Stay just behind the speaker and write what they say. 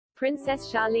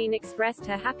Princess Charlene expressed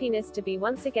her happiness to be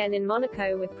once again in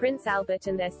Monaco with Prince Albert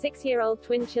and their 6-year-old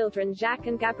twin children Jacques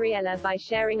and Gabriella by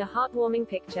sharing a heartwarming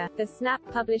picture. The snap,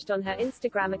 published on her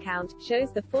Instagram account,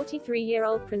 shows the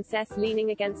 43-year-old princess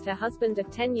leaning against her husband of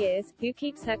 10 years, who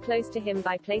keeps her close to him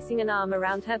by placing an arm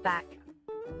around her back.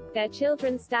 Their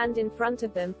children stand in front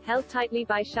of them, held tightly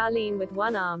by Charlene with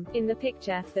one arm. In the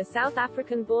picture, the South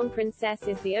African-born princess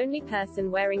is the only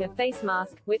person wearing a face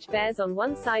mask, which bears on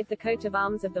one side the coat of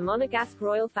arms of the Monegasque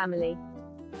royal family.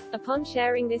 Upon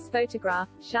sharing this photograph,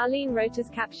 Charlene wrote as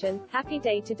caption, "Happy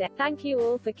day today. Thank you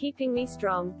all for keeping me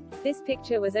strong." This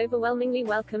picture was overwhelmingly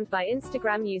welcomed by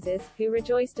Instagram users, who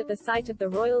rejoiced at the sight of the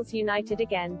royals united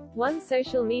again. One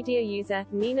social media user,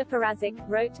 Nina Parazic,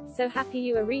 wrote, "So happy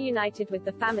you are reunited with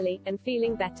the family, and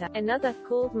feeling better." Another,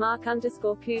 called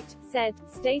Mark_Coot, said,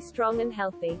 "Stay strong and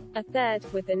healthy." A third,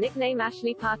 with the nickname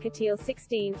Ashley Parker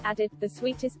 16, added, "The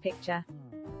sweetest picture.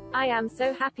 I am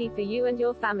so happy for you and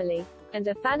your family." And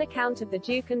a fan account of the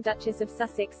Duke and Duchess of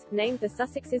Sussex, named the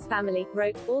Sussexes family,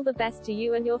 wrote, "All the best to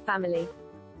you and your family.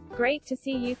 Great to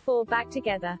see you four back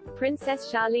together."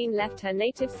 Princess Charlene left her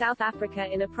native South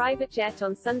Africa in a private jet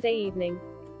on Sunday evening.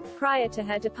 Prior to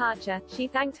her departure, she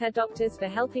thanked her doctors for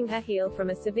helping her heal from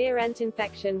a severe rent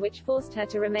infection which forced her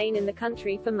to remain in the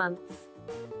country for months.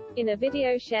 In a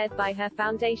video shared by her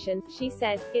foundation, she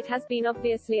said, "It has been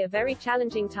obviously a very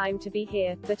challenging time to be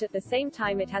here, but at the same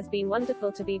time it has been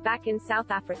wonderful to be back in South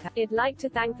Africa. I'd like to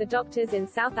thank the doctors in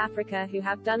South Africa who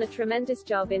have done a tremendous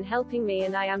job in helping me,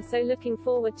 and I am so looking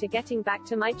forward to getting back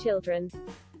to my children.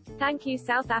 Thank you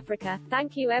South Africa,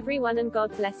 thank you everyone, and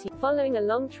God bless you." Following a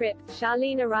long trip,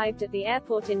 Charlene arrived at the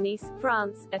airport in Nice,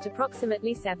 France, at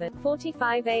approximately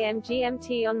 7:45 a.m.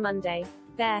 GMT on Monday.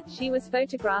 There, she was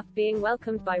photographed being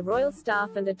welcomed by royal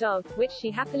staff and a dog, which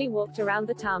she happily walked around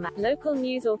the tarmac. Local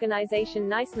news organization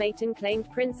Nice Matin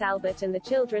claimed Prince Albert and the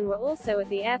children were also at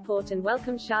the airport and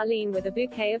welcomed Charlene with a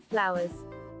bouquet of flowers.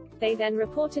 They then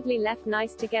reportedly left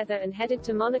Nice together and headed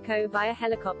to Monaco via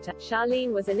helicopter.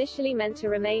 Charlene was initially meant to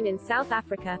remain in South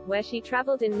Africa, where she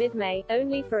traveled in mid-May,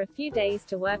 only for a few days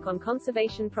to work on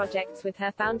conservation projects with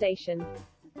her foundation.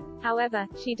 However,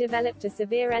 she developed a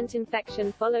severe rent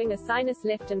infection following a sinus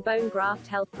lift and bone graft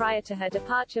held prior to her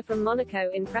departure from Monaco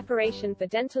in preparation for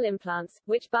dental implants,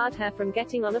 which barred her from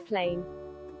getting on a plane.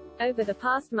 Over the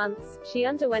past months, she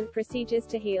underwent procedures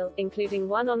to heal, including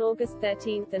one on August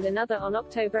 13 and another on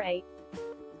October 8.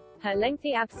 Her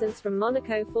lengthy absence from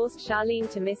Monaco forced Charlene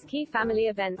to miss key family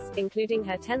events, including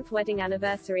her 10th wedding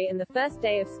anniversary and the first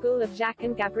day of school of Jacques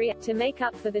and Gabriella. To make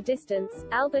up for the distance,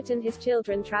 Albert and his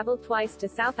children traveled twice to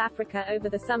South Africa over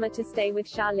the summer to stay with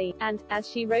Charlene, and, as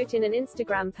she wrote in an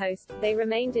Instagram post, they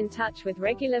remained in touch with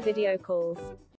regular video calls.